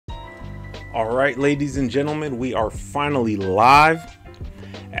All right, ladies and gentlemen, we are finally live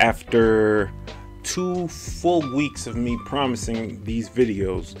after 2 full weeks of me promising these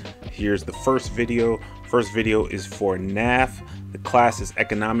videos. Here's the first video. First video is for NAF. The class is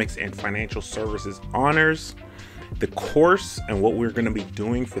Economics and Financial Services Honors. The course and what we're going to be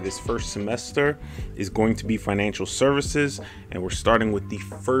doing for this first semester is going to be financial services, and we're starting with the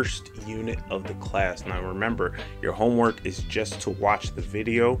first unit of the class. Now remember, your homework is just to watch the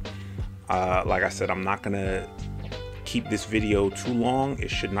video. Like I said, I'm not going to keep this video too long. It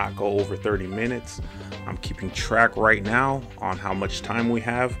should not go over 30 minutes. I'm keeping track right now on how much time we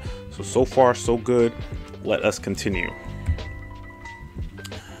have. So far, so good. Let us continue.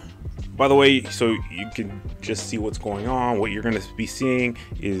 By the way, so you can just see what's going on. What you're going to be seeing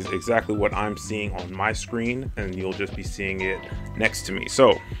is exactly what I'm seeing on my screen, and you'll just be seeing it next to me.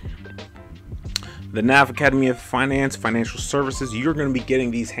 So the NAF Academy of Finance, Financial Services, you're going to be getting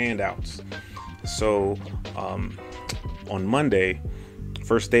these handouts. So on Monday,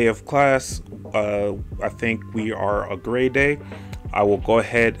 first day of class, I think we are a grade day. I will go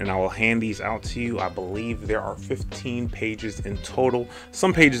ahead and I will hand these out to you. I believe there are 15 pages in total.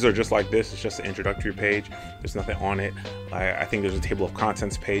 Some pages are just like this. It's just an introductory page. There's nothing on it. I think there's a table of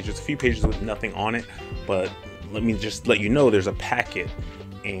contents page. There's a few pages with nothing on it, but let me just let you know there's a packet,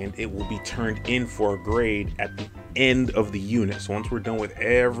 and it will be turned in for a grade at the end of the unit. So once we're done with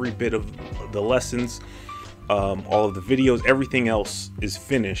every bit of the lessons, all of the videos, everything else is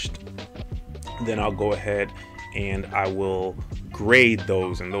finished, then I'll go ahead and I will grade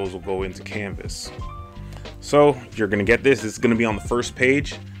those, and those will go into Canvas. So you're going to get this. It's going to be on the first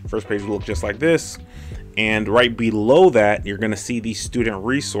page. First page will look just like this, and right below that you're going to see these student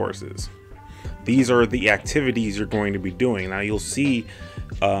resources. These are the activities you're going to be doing. Now you'll see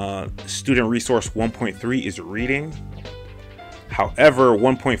student resource 1.3 is reading. However,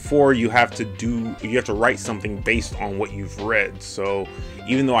 1.4 you have to write something based on what you've read. So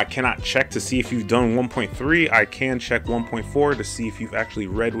even though I cannot check to see if you've done 1.3, I can check 1.4 to see if you've actually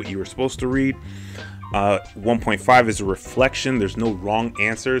read what you were supposed to read. 1.5 is a reflection. There's no wrong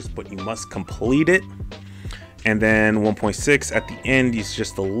answers, but you must complete it. And then 1.6 at the end is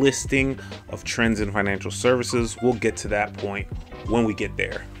just a listing of trends in financial services. We'll get to that point when we get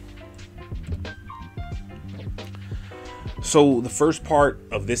there. So the first part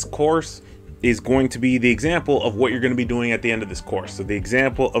of this course is going to be the example of what you're going to be doing at the end of this course. So the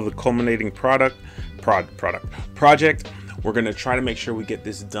example of the culminating project, we're going to try to make sure we get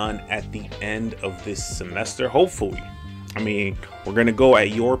this done at the end of this semester, hopefully. I mean, we're going to go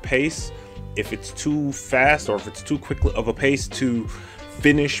at your pace. If it's too fast or if it's too quick of a pace to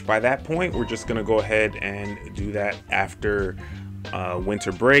finish by that point, we're just going to go ahead and do that after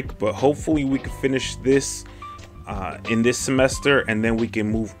winter break. But hopefully we can finish this in this semester, and then we can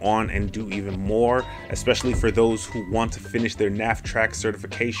move on and do even more, especially for those who want to finish their NAF track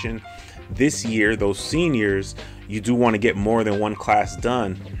certification this year. Those seniors, you do want to get more than one class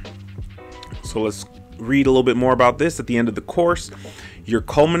done. So let's read a little bit more about this. At the end of the course, your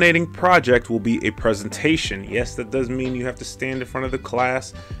culminating project will be a presentation. Yes, that does mean you have to stand in front of the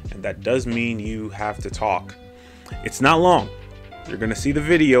class, and that does mean you have to talk. It's not long. You're going to see the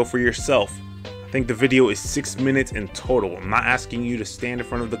video for yourself. I think the video is 6 minutes in total. I'm not asking you to stand in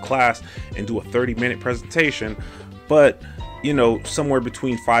front of the class and do a 30-minute presentation, but you know, somewhere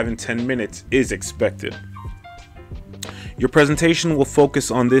between 5 and 10 minutes is expected. Your presentation will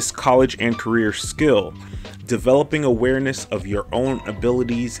focus on this college and career skill, developing awareness of your own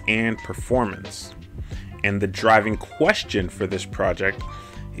abilities and performance. And the driving question for this project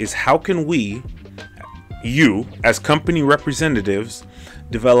is, how can we, you as company representatives,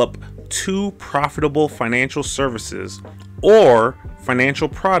 develop 2 profitable financial services or financial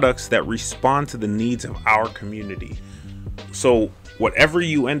products that respond to the needs of our community? So whatever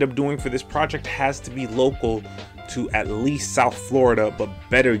you end up doing for this project has to be local to at least South Florida, but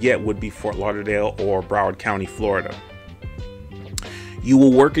better yet would be Fort Lauderdale or Broward County, Florida. You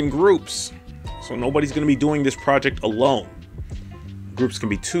will work in groups, so nobody's going to be doing this project alone. Groups can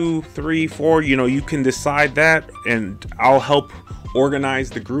be 2, 3, 4, you know, you can decide that, and I'll help organize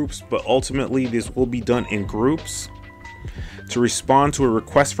the groups, but ultimately this will be done in groups to respond to a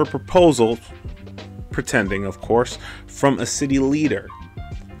request for proposal, pretending of course, from a city leader.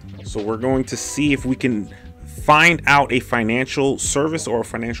 So we're going to see if we can find out a financial service or a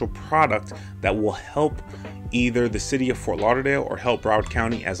financial product that will help either the city of Fort Lauderdale or help Broward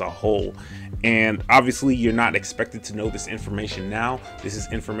County as a whole. And obviously you're not expected to know this information now. This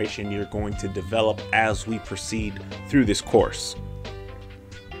is information you're going to develop as we proceed through this course.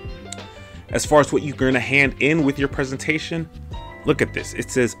 As far as what you're going to hand in with your presentation, Look at this.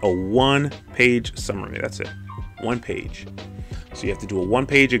 It says a one-page summary. That's it. One page. So you have to do a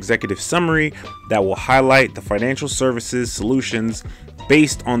one-page executive summary that will highlight the financial services solutions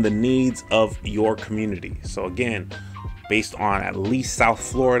based on the needs of your community. So again, based on at least South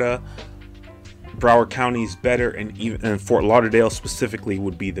Florida, Broward County is better, and Fort Lauderdale specifically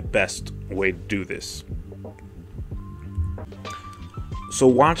would be the best way to do this. So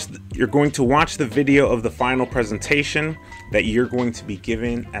you're going to watch the video of the final presentation that you're going to be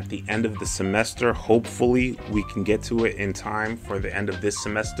given at the end of the semester. Hopefully we can get to it in time for the end of this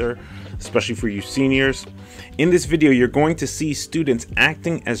semester, especially for you seniors. In this video, you're going to see students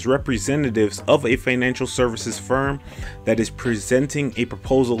acting as representatives of a financial services firm that is presenting a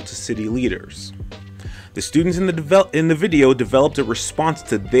proposal to city leaders. The students in the video developed a response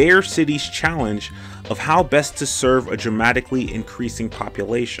to their city's challenge of how best to serve a dramatically increasing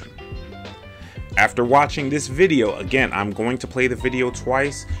population. After watching this video, again, I'm going to play the video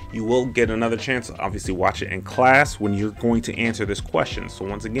twice. You will get another chance to obviously watch it in class when you're going to answer this question. So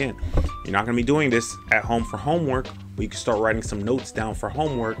once again, you're not going to be doing this at home for homework, but you can start writing some notes down for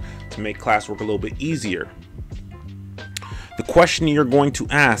homework to make classwork a little bit easier. The question you're going to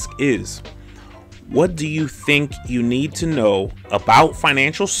ask is, what do you think you need to know about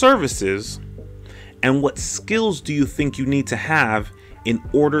financial services, and what skills do you think you need to have in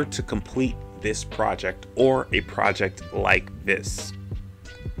order to complete this project or a project like this?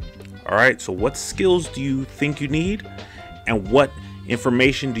 All right, so what skills do you think you need, and what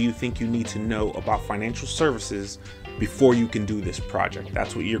information do you think you need to know about financial services before you can do this project?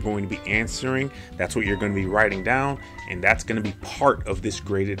 That's what you're going to be answering. That's what you're going to be writing down, and that's going to be part of this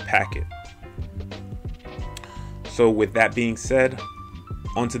graded packet. So with that being said,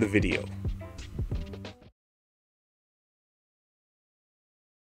 onto the video.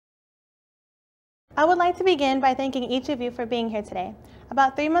 I would like to begin by thanking each of you for being here today.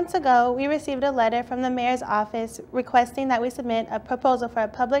 About 3 months ago, we received a letter from the mayor's office requesting that we submit a proposal for a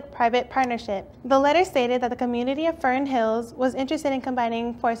public-private partnership. The letter stated that the community of Fern Hills was interested in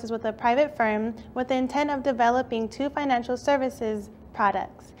combining forces with a private firm with the intent of developing 2 financial services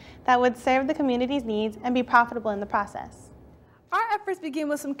products that would serve the community's needs and be profitable in the process. Our efforts begin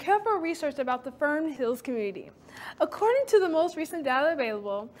with some careful research about the Fern Hills community. According to the most recent data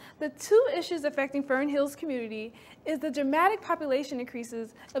available, the 2 issues affecting Fern Hills community is the dramatic population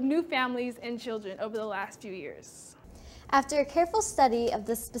increases of new families and children over the last few years. After a careful study of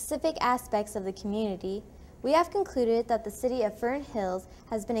the specific aspects of the community, we have concluded that the city of Fern Hills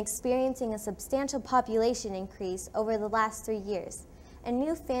has been experiencing a substantial population increase over the last 3 years, and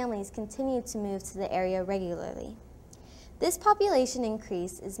new families continue to move to the area regularly. This population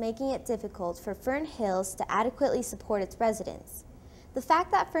increase is making it difficult for Fern Hills to adequately support its residents. The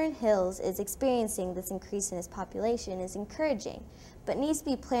fact that Fern Hills is experiencing this increase in its population is encouraging, but needs to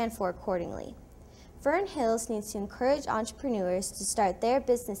be planned for accordingly. Fern Hills needs to encourage entrepreneurs to start their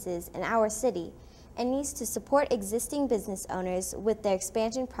businesses in our city and needs to support existing business owners with their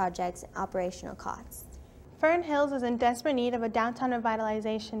expansion projects and operational costs. Fern Hills is in desperate need of a downtown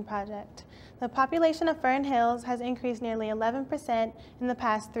revitalization project. The population of Fern Hills has increased nearly 11% in the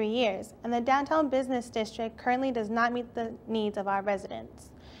past 3 years, and the downtown business district currently does not meet the needs of our residents.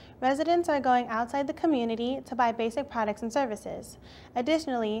 Residents are going outside the community to buy basic products and services.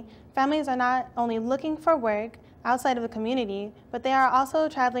 Additionally, families are not only looking for work outside of the community, but they are also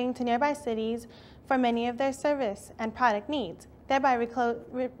traveling to nearby cities for many of their service and product needs, thereby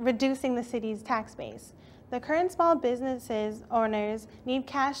reducing the city's tax base. The current small businesses owners need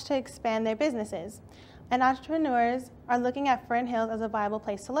cash to expand their businesses, and entrepreneurs are looking at Fern Hills as a viable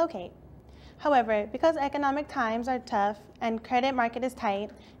place to locate. However, because economic times are tough and credit market is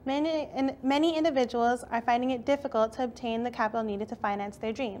tight, many individuals are finding it difficult to obtain the capital needed to finance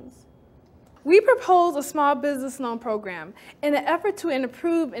their dreams. We propose a small business loan program in an effort to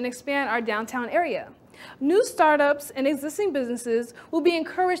improve and expand our downtown area. New startups and existing businesses will be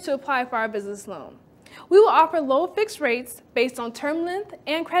encouraged to apply for our business loan. We will offer low fixed rates based on term length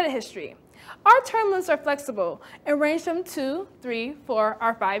and credit history. Our term lengths are flexible and range from 2, 3, 4,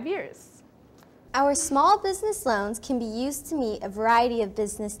 or 5 years. Our small business loans can be used to meet a variety of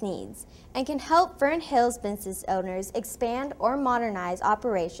business needs and can help Fern Hills business owners expand or modernize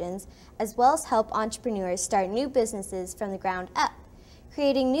operations, as well as help entrepreneurs start new businesses from the ground up,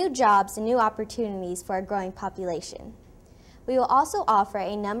 creating new jobs and new opportunities for a growing population. We will also offer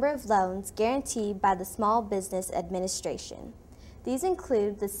a number of loans guaranteed by the Small Business Administration. These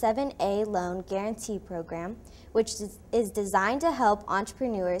include the 7A Loan Guarantee Program, which is designed to help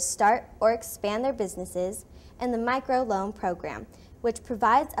entrepreneurs start or expand their businesses, and the Micro Loan Program, which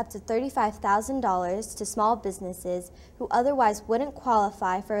provides up to $35,000 to small businesses who otherwise wouldn't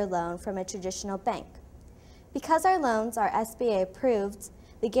qualify for a loan from a traditional bank. Because our loans are SBA approved,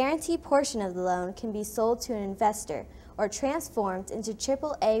 the guarantee portion of the loan can be sold to an investor or transformed into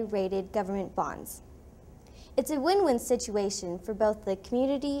AAA rated government bonds. It's a win-win situation for both the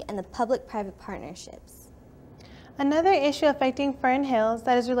community and the public-private partnerships. Another issue affecting Fern Hills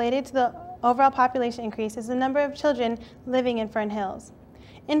that is related to the overall population increase is the number of children living in Fern Hills.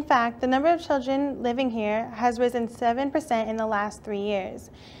 In fact, the number of children living here has risen 7% in the last 3 years.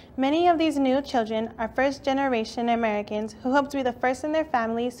 Many of these new children are first-generation Americans who hope to be the first in their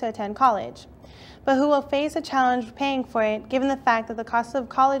families to attend college, but who will face a challenge paying for it given the fact that the cost of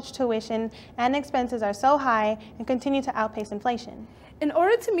college tuition and expenses are so high and continue to outpace inflation. In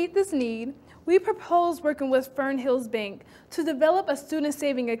order to meet this need, we propose working with Fern Hills Bank to develop a student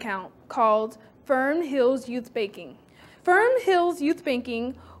saving account called Fern Hills Youth Banking. Fern Hills Youth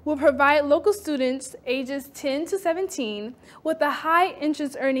Banking will provide local students ages 10 to 17 with a high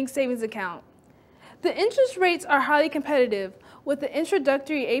interest earning savings account. The interest rates are highly competitive with the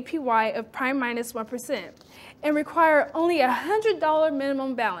introductory APY of prime minus 1% and require only a $100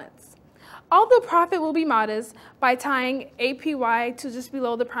 minimum balance. Although profit will be modest by tying APY to just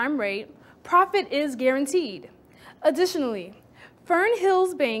below the prime rate, profit is guaranteed. Additionally, Fern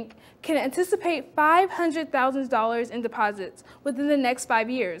Hills Bank can anticipate $500,000 in deposits within the next 5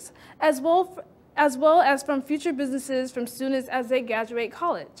 years, as well as from future businesses from students as they graduate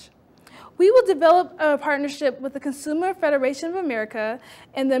college. We will develop a partnership with the Consumer Federation of America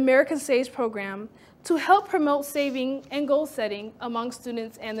and the American Saves Program to help promote saving and goal setting among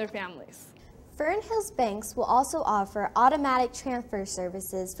students and their families. Fern Hills Banks will also offer automatic transfer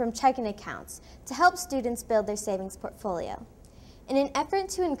services from checking accounts to help students build their savings portfolio. In an effort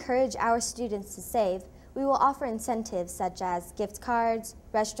to encourage our students to save, we will offer incentives such as gift cards,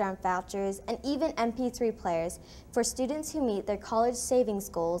 restaurant vouchers, and even MP3 players for students who meet their college savings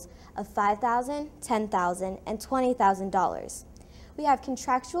goals of $5,000, $10,000, and $20,000. We have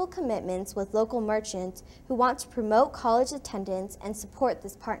contractual commitments with local merchants who want to promote college attendance and support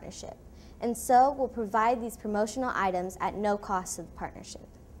this partnership, and so will provide these promotional items at no cost to the partnership.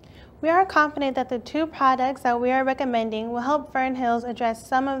 We are confident that the two products that we are recommending will help Fern Hills address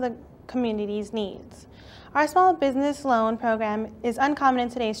some of the community's needs. Our small business loan program is uncommon in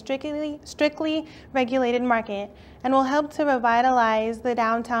today's strictly regulated market and will help to revitalize the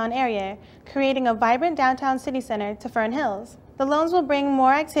downtown area, creating a vibrant downtown city center to Fern Hills. The loans will bring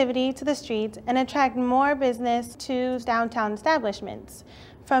more activity to the streets and attract more business to downtown establishments.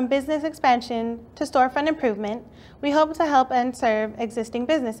 From business expansion to storefront improvement, we hope to help and serve existing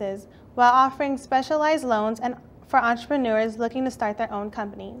businesses while offering specialized loans and for entrepreneurs looking to start their own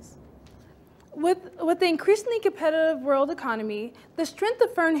companies. With the increasingly competitive world economy, the strength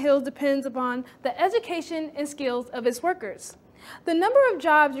of Fern Hills depends upon the education and skills of its workers. The number of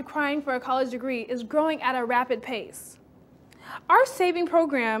jobs requiring for a college degree is growing at a rapid pace. Our saving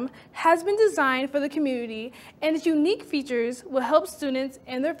program has been designed for the community, and its unique features will help students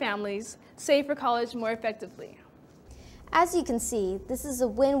and their families save for college more effectively. As you can see, this is a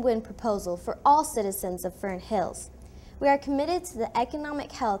win-win proposal for all citizens of Fern Hills. We are committed to the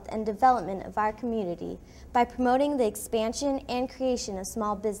economic health and development of our community by promoting the expansion and creation of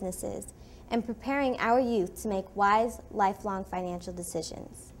small businesses and preparing our youth to make wise, lifelong financial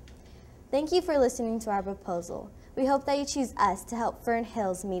decisions. Thank you for listening to our proposal. We hope that you choose us to help Fern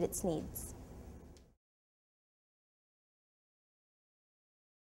Hills meet its needs.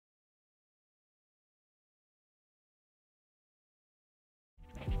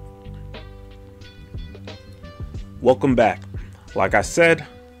 Welcome back. Like I said,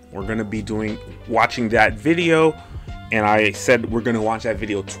 we're going to be watching that video, and I said we're going to watch that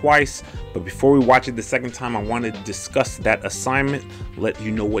video twice, but before we watch it the second time, I want to discuss that assignment, let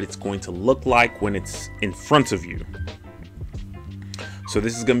you know what it's going to look like when it's in front of you. So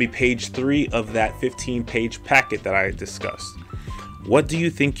this is going to be page 3 of that 15-page packet that I discussed. What do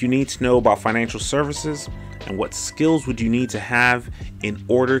you think you need to know about financial services, and what skills would you need to have in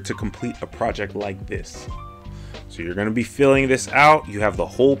order to complete a project like this? So you're going to be filling this out. You have the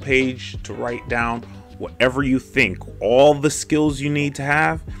whole page to write down whatever you think, all the skills you need to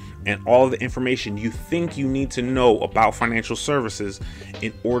have, and all the information you think you need to know about financial services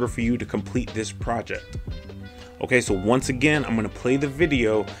in order for you to complete this project. Okay, so once again, I'm going to play the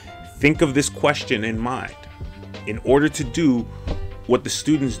video. Think of this question in mind. In order to do what the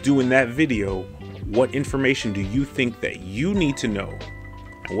students do in that video, what information do you think that you need to know?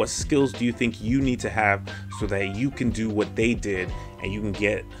 And what skills do you think you need to have so that you can do what they did and you can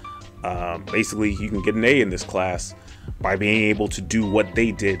get basically you can get an A in this class by being able to do what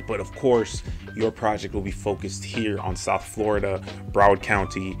they did. But of course, your project will be focused here on South Florida, Broward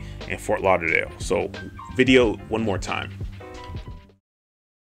County, and Fort Lauderdale. So video one more time.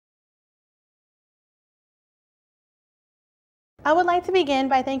 I would like to begin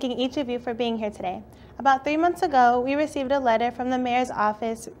by thanking each of you for being here today. About 3 months ago, we received a letter from the mayor's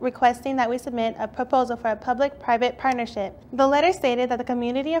office requesting that we submit a proposal for a public-private partnership. The letter stated that the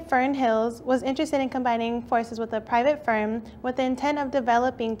community of Fern Hills was interested in combining forces with a private firm with the intent of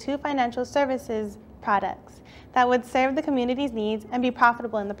developing 2 financial services products that would serve the community's needs and be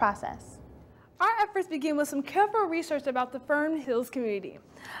profitable in the process. Our efforts begin with some careful research about the Fern Hills community.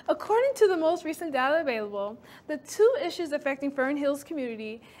 According to the most recent data available, the 2 issues affecting Fern Hills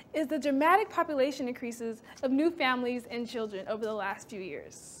community is the dramatic population increases of new families and children over the last few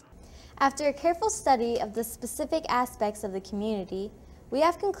years. After a careful study of the specific aspects of the community, we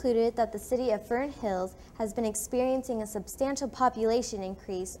have concluded that the city of Fern Hills has been experiencing a substantial population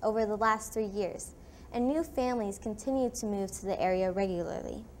increase over the last 3 years, and new families continue to move to the area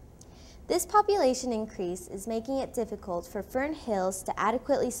regularly. This population increase is making it difficult for Fern Hills to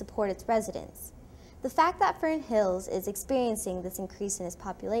adequately support its residents. The fact that Fern Hills is experiencing this increase in its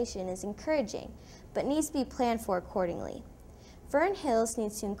population is encouraging, but needs to be planned for accordingly. Fern Hills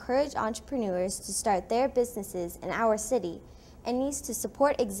needs to encourage entrepreneurs to start their businesses in our city and needs to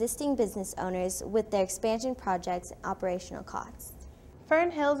support existing business owners with their expansion projects and operational costs.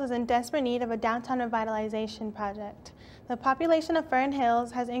 Fern Hills is in desperate need of a downtown revitalization project. The population of Fern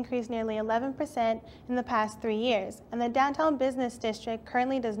Hills has increased nearly 11% in the past 3 years, and the downtown business district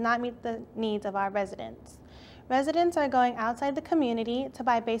currently does not meet the needs of our residents. Residents are going outside the community to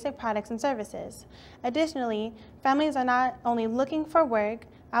buy basic products and services. Additionally, families are not only looking for work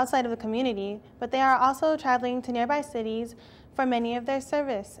outside of the community, but they are also traveling to nearby cities for many of their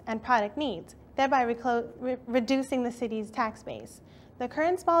service and product needs, thereby reducing the city's tax base. The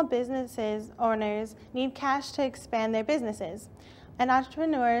current small businesses owners need cash to expand their businesses, and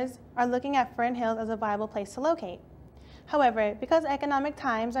entrepreneurs are looking at Fern Hills as a viable place to locate. However, because economic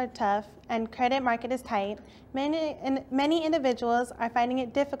times are tough and credit market is tight, many individuals are finding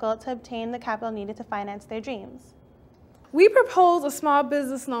it difficult to obtain the capital needed to finance their dreams. We propose a small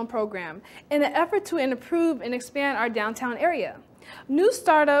business loan program in an effort to improve and expand our downtown area. New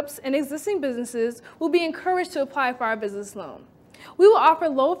startups and existing businesses will be encouraged to apply for our business loan. We will offer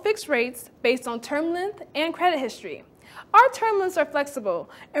low fixed rates based on term length and credit history. Our term lengths are flexible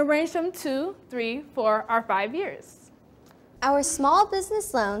and range from 2, 3, 4, or 5 years. Our small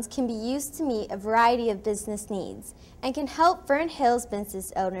business loans can be used to meet a variety of business needs and can help Fern Hills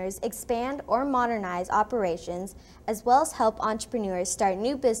business owners expand or modernize operations, as well as help entrepreneurs start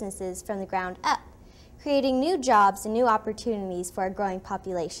new businesses from the ground up, creating new jobs and new opportunities for a growing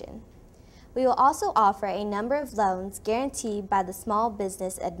population. We will also offer a number of loans guaranteed by the Small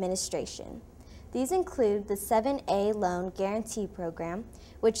Business Administration. These include the 7A Loan Guarantee Program,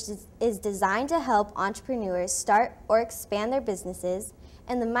 which is designed to help entrepreneurs start or expand their businesses,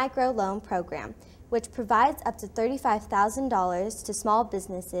 and the Micro Loan Program, which provides up to $35,000 to small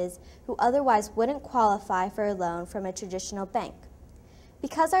businesses who otherwise wouldn't qualify for a loan from a traditional bank.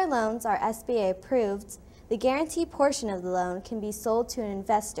 Because our loans are SBA approved, the guarantee portion of the loan can be sold to an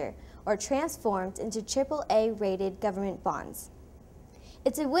investor or transformed into AAA rated government bonds.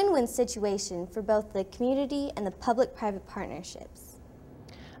 It's a win-win situation for both the community and the public-private partnerships.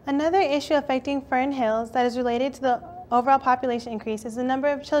 Another issue affecting Fern Hills that is related to the overall population increase is the number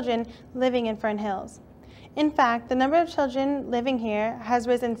of children living in Fern Hills. In fact, the number of children living here has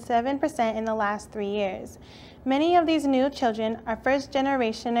risen 7% in the last 3 years. Many of these new children are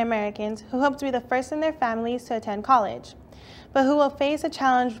first-generation Americans who hope to be the first in their families to attend college, but who will face a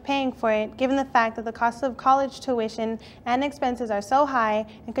challenge paying for it given the fact that the cost of college tuition and expenses are so high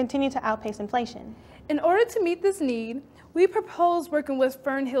and continue to outpace inflation. In order to meet this need, we propose working with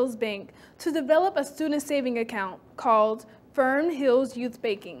Fern Hills Bank to develop a student saving account called Fern Hills Youth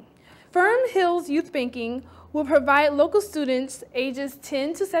Banking. Fern Hills Youth Banking will provide local students ages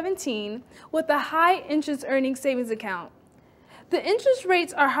 10 to 17 with a high interest earning savings account. The interest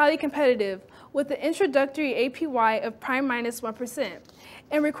rates are highly competitive with the introductory APY of prime minus 1%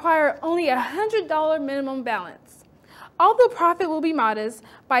 and require only a $100 minimum balance. Although profit will be modest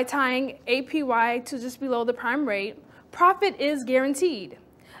by tying APY to just below the prime rate, profit is guaranteed.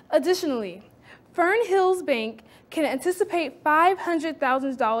 Additionally, Fern Hills Bank can anticipate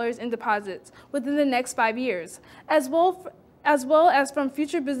 $500,000 in deposits within the next 5 years, as well as from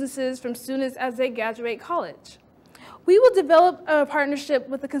future businesses from students as they graduate college. We will develop a partnership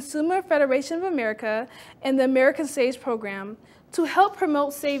with the Consumer Federation of America and the American Saves Program to help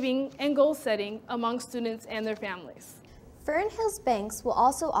promote saving and goal setting among students and their families. Fern Hills banks will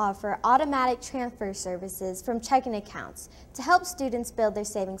also offer automatic transfer services from checking accounts to help students build their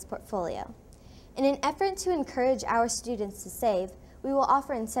savings portfolio. In an effort to encourage our students to save, we will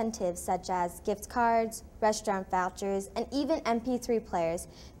offer incentives such as gift cards, restaurant vouchers, and even MP3 players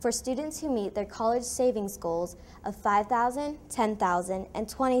for students who meet their college savings goals of $5,000, $10,000, and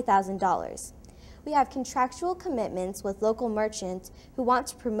 $20,000. We have contractual commitments with local merchants who want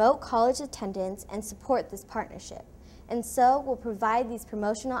to promote college attendance and support this partnership, and so we'll provide these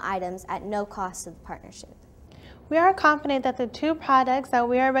promotional items at no cost to the partnership. We are confident that the two products that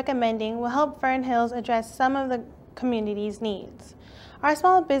we are recommending will help Fern Hills address some of the community's needs. Our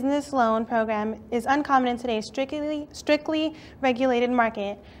small business loan program is uncommon in today's strictly regulated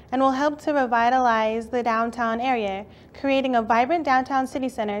market and will help to revitalize the downtown area, creating a vibrant downtown city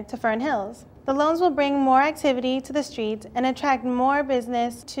center to Fern Hills. The loans will bring more activity to the streets and attract more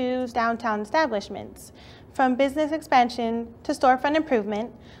business to downtown establishments. From business expansion to storefront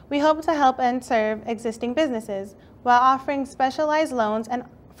improvement, we hope to help and serve existing businesses while offering specialized loans and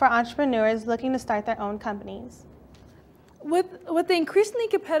for entrepreneurs looking to start their own companies. With the increasingly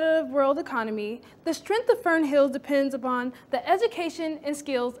competitive world economy, the strength of Fern Hills depends upon the education and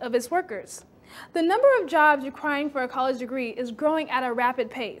skills of its workers. The number of jobs requiring for a college degree is growing at a rapid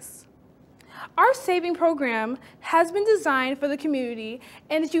pace. Our saving program has been designed for the community,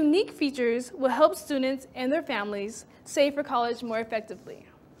 and its unique features will help students and their families save for college more effectively.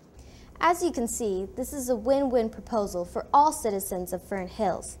 As you can see, this is a win-win proposal for all citizens of Fern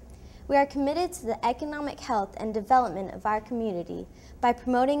Hills. We are committed to the economic health and development of our community by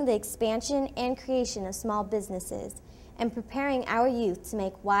promoting the expansion and creation of small businesses and preparing our youth to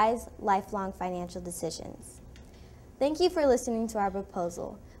make wise, lifelong financial decisions. Thank you for listening to our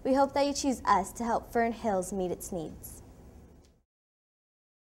proposal. We hope that you choose us to help Fern Hills meet its needs.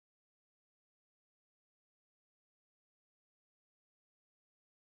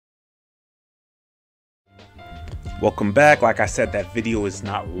 Welcome back. Like I said, that video is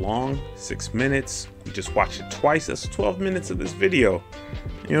not long, 6 minutes. We just watched it twice. That's 12 minutes of this video.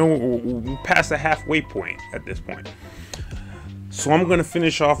 You know, we're past the halfway point at this point. So I'm going to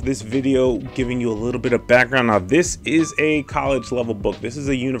finish off this video giving you a little bit of background. Now, this is a college level book. This is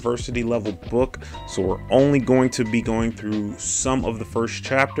a university level book. So we're only going to be going through some of the first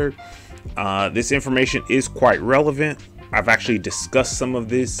chapter. This information is quite relevant. I've actually discussed some of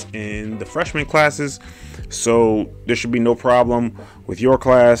this in the freshman classes, so there should be no problem with your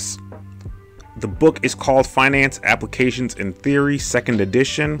class. The book is called Finance Applications in Theory, 2nd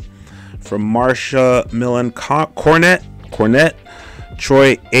edition, from Marsha Millen Cornett,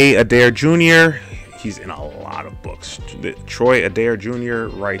 Troy A. Adair Jr. He's in a lot of books. Troy Adair Jr.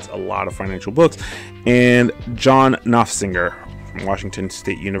 writes a lot of financial books, and John Nofsinger from Washington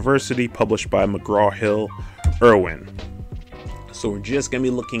State University, published by McGraw-Hill Irwin. So we're just going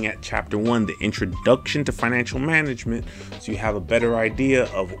to be looking at chapter 1, the introduction to financial management, so you have a better idea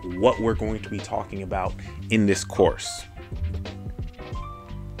of what we're going to be talking about in this course.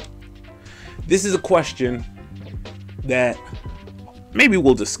 This is a question that maybe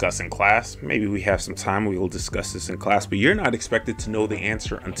we'll discuss in class. Maybe we have some time, we will discuss this in class, but you're not expected to know the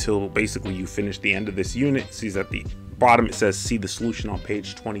answer until basically you finish the end of this unit. See, at the bottom it says see the solution on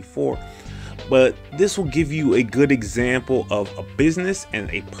page 24. But this will give you a good example of a business and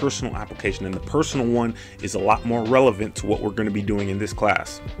a personal application, and the personal one is a lot more relevant to what we're going to be doing in this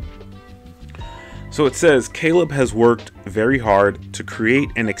class. So it says, Caleb has worked very hard to create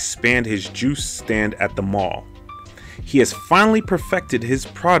and expand his juice stand at the mall. He has finally perfected his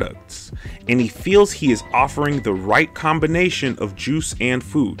products, and he feels he is offering the right combination of juice and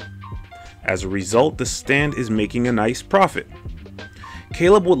food. As a result, the stand is making a nice profit.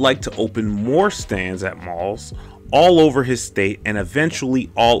 Caleb would like to open more stands at malls all over his state and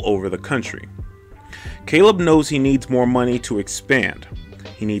eventually all over the country. Caleb knows he needs more money to expand.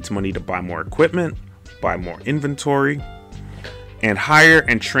 He needs money to buy more equipment, buy more inventory, and hire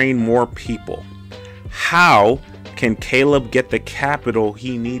and train more people. How can Caleb get the capital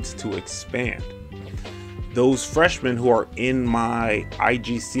he needs to expand? Those freshmen who are in my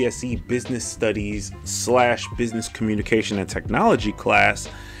IGCSE Business Studies / Business Communication and Technology class,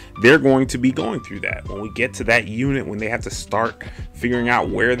 they're going to be going through that. When we get to that unit, when they have to start figuring out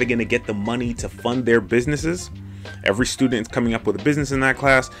where they're going to get the money to fund their businesses, every student is coming up with a business in that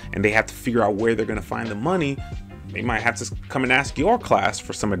class, and they have to figure out where they're going to find the money. They might have to come and ask your class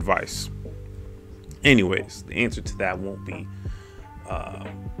for some advice. Anyways, the answer to that won't be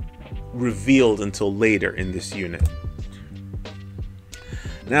revealed until later in this unit.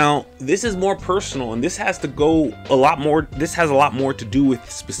 Now, this is more personal, and this has to go a lot more. This has a lot more to do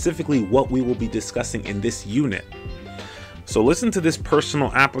with specifically what we will be discussing in this unit. So listen to this personal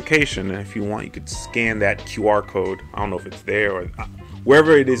application, and if you want, you could scan that QR code. I don't know if it's there or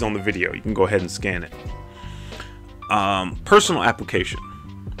wherever it is on the video. You can go ahead and scan it. Personal application.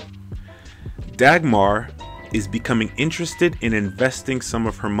 Dagmar is becoming interested in investing some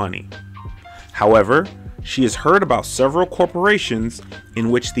of her money. However, she has heard about several corporations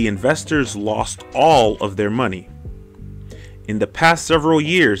in which the investors lost all of their money. In the past several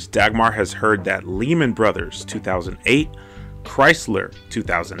years, Dagmar has heard that Lehman Brothers 2008, Chrysler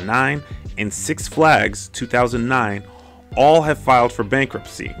 2009, and Six Flags 2009 all have filed for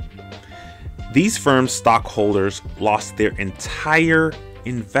bankruptcy. These firms' stockholders lost their entire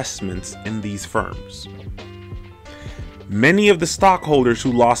investments in these firms. Many of the stockholders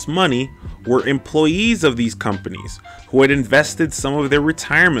who lost money were employees of these companies who had invested some of their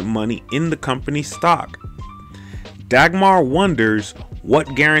retirement money in the company stock. Dagmar wonders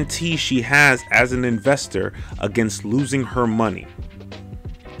what guarantee she has as an investor against losing her money.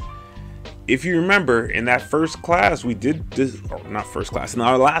 If you remember, in that first class we did this, or not first class, in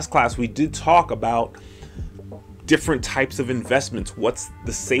our last class we did talk about different types of investments. What's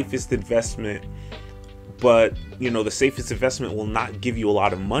the safest investment? But the safest investment will not give you a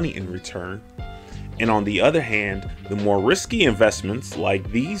lot of money in return. And on the other hand, the more risky investments, like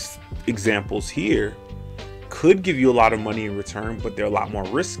these examples here, could give you a lot of money in return, but they're a lot more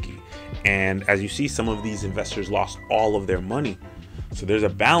risky. And as you see, some of these investors lost all of their money. So there's a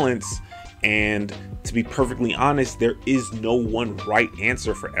balance. And to be perfectly honest, there is no one right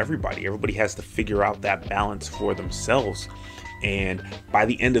answer for everybody. Everybody has to figure out that balance for themselves. And by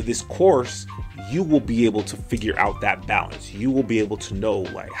the end of this course, you will be able to figure out that balance. You will be able to know,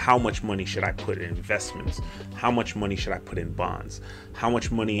 like, how much money should I put in investments? How much money should I put in bonds? How much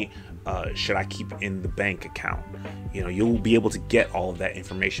money should I keep in the bank account? You'll be able to get all of that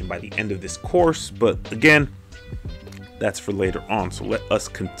information by the end of this course. But again, that's for later on. So let us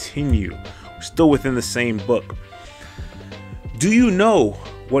continue. We're still within the same book. Do you know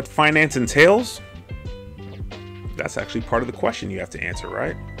what finance entails? That's actually part of the question you have to answer,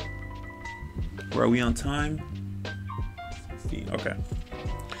 right? Where are we on time? 16. Okay.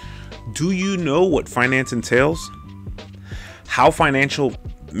 Do you know what finance entails? How financial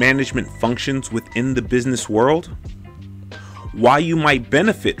management functions within the business world? Why you might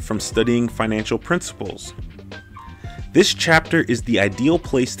benefit from studying financial principles? This chapter is the ideal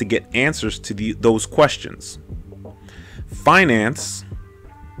place to get answers to those questions. Finance,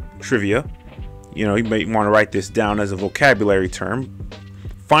 trivia, you may want to write this down as a vocabulary term.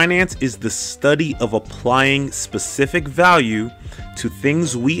 Finance is the study of applying specific value to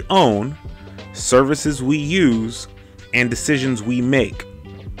things we own, services we use, and decisions we make.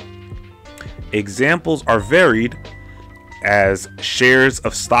 Examples are varied as shares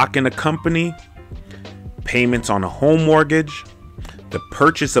of stock in a company, payments on a home mortgage, the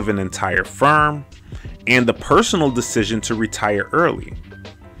purchase of an entire firm, and the personal decision to retire early.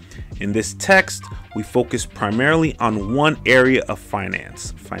 In this text, we focus primarily on one area of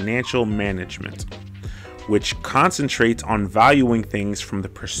finance, financial management, which concentrates on valuing things from the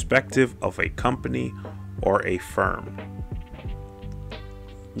perspective of a company or a firm.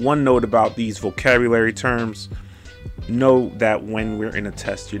 One note about these vocabulary terms: know that when we're in a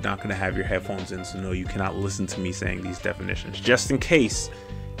test, you're not going to have your headphones in, so no, you cannot listen to me saying these definitions, just in case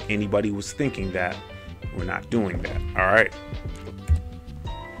anybody was thinking that. We're not doing that. All right.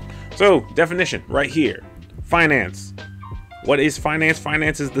 So, definition right here. Finance. What is finance?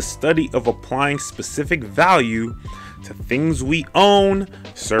 Finance is the study of applying specific value to things we own,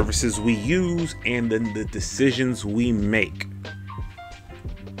 services we use, and then the decisions we make.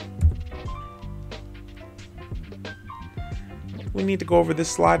 We need to go over this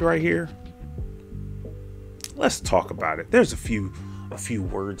slide right here. Let's talk about it. There's a few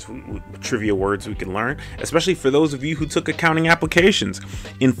words, trivia words we can learn, especially for those of you who took accounting applications.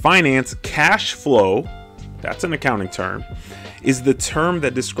 In finance, cash flow, that's an accounting term, is the term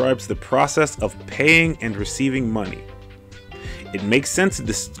that describes the process of paying and receiving money. It makes sense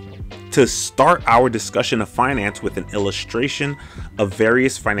to start our discussion of finance with an illustration of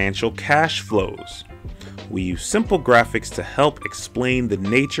various financial cash flows. We use simple graphics to help explain the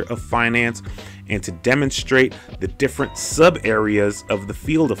nature of finance and to demonstrate the different sub-areas of the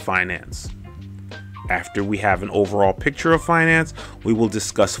field of finance. After we have an overall picture of finance, we will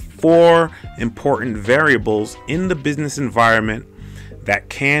discuss 4 important variables in the business environment that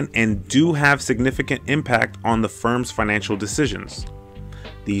can and do have significant impact on the firm's financial decisions.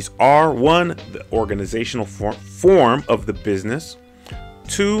 These are: 1, the organizational form of the business;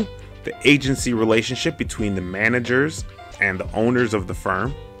 2, the agency relationship between the managers and the owners of the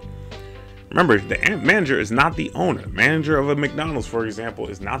firm. Remember, the manager is not the owner. Manager of a McDonald's, for example,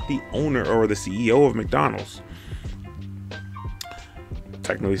 is not the owner or the CEO of McDonald's.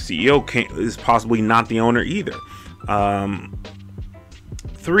 Technically, CEO is possibly not the owner either.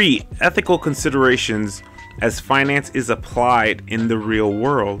 3, ethical considerations as finance is applied in the real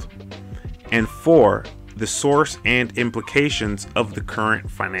world. And 4, the source and implications of the current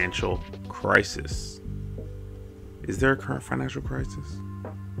financial crisis. Is there a current financial crisis?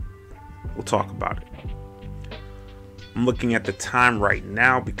 We'll talk about it. I'm looking at the time right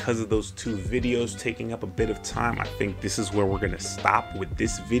now because of those 2 videos taking up a bit of time. I think this is where we're going to stop with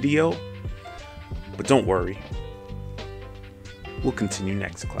this video. But don't worry. We'll continue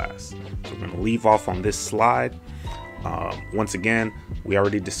next class. So we're going to leave off on this slide. Once again, we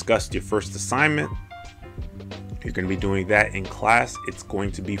already discussed your first assignment. You're going to be doing that in class. It's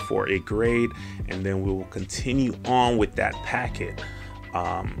going to be for a grade, and then we will continue on with that packet.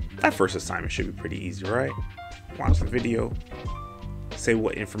 That first assignment should be pretty easy, right? Watch the video, say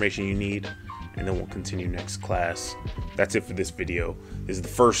what information you need, and then we'll continue next class. That's it for this video. This is the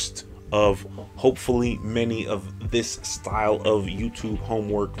first of hopefully many of this style of YouTube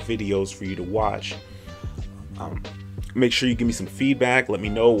homework videos for you to watch. Make sure you give me some feedback. Let me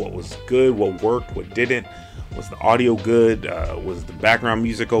know what was good, what worked, what didn't. Was the audio good? Was the background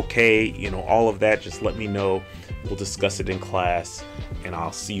music okay? You know, all of that, just let me know. We'll discuss it in class, and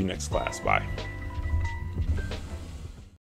I'll see you next class. Bye.